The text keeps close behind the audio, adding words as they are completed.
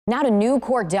Now to new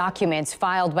court documents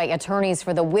filed by attorneys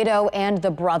for the widow and the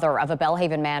brother of a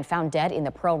Belhaven man found dead in the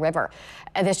Pearl River.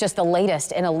 And this is just the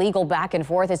latest in a legal back and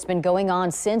forth that's been going on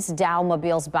since Dau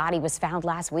Mabil's body was found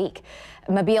last week.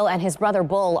 Mabil and his brother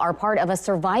Bull are part of a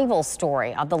survival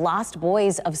story of the lost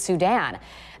boys of Sudan.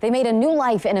 They made a new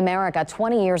life in America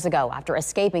 20 years ago after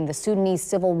escaping the Sudanese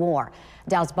civil war.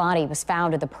 Dau's body was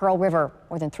found at the Pearl River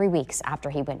more than 3 weeks after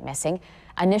he went missing.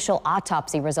 Initial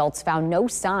autopsy results found no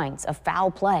signs of foul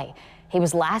play. He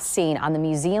was last seen on the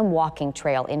museum walking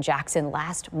trail in Jackson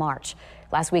last March.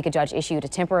 Last week, a judge issued a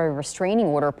temporary restraining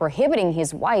order prohibiting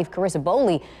his wife, Carissa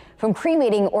Boley, from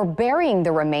cremating or burying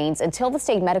the remains until the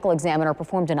state medical examiner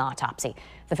performed an autopsy.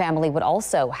 The family would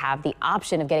also have the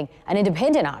option of getting an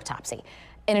independent autopsy.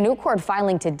 In a new court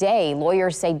filing today,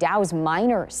 lawyers say Dau's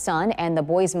minor son and the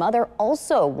boy's mother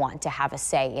also want to have a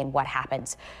say in what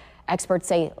happens. Experts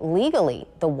say legally,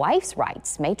 the wife's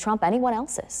rights may trump anyone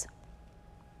else's.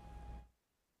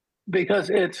 Because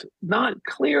it's not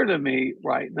clear to me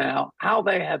right now how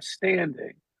they have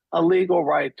standing, a legal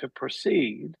right to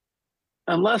proceed,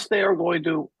 unless they are going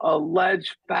to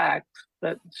allege facts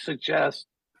that suggest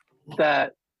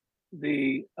that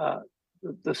the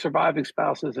surviving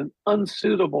spouse is an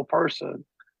unsuitable person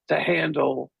to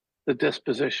handle the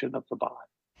disposition of the body.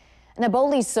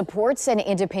 Boley supports an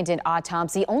independent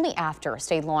autopsy only after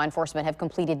state law enforcement have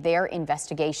completed their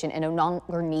investigation and no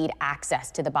longer need access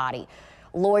to the body.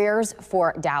 Lawyers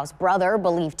for Dau's brother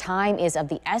believe time is of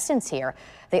the essence here.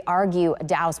 They argue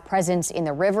Dau's presence in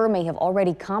the river may have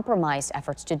already compromised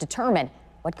efforts to determine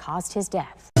what caused his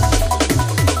death.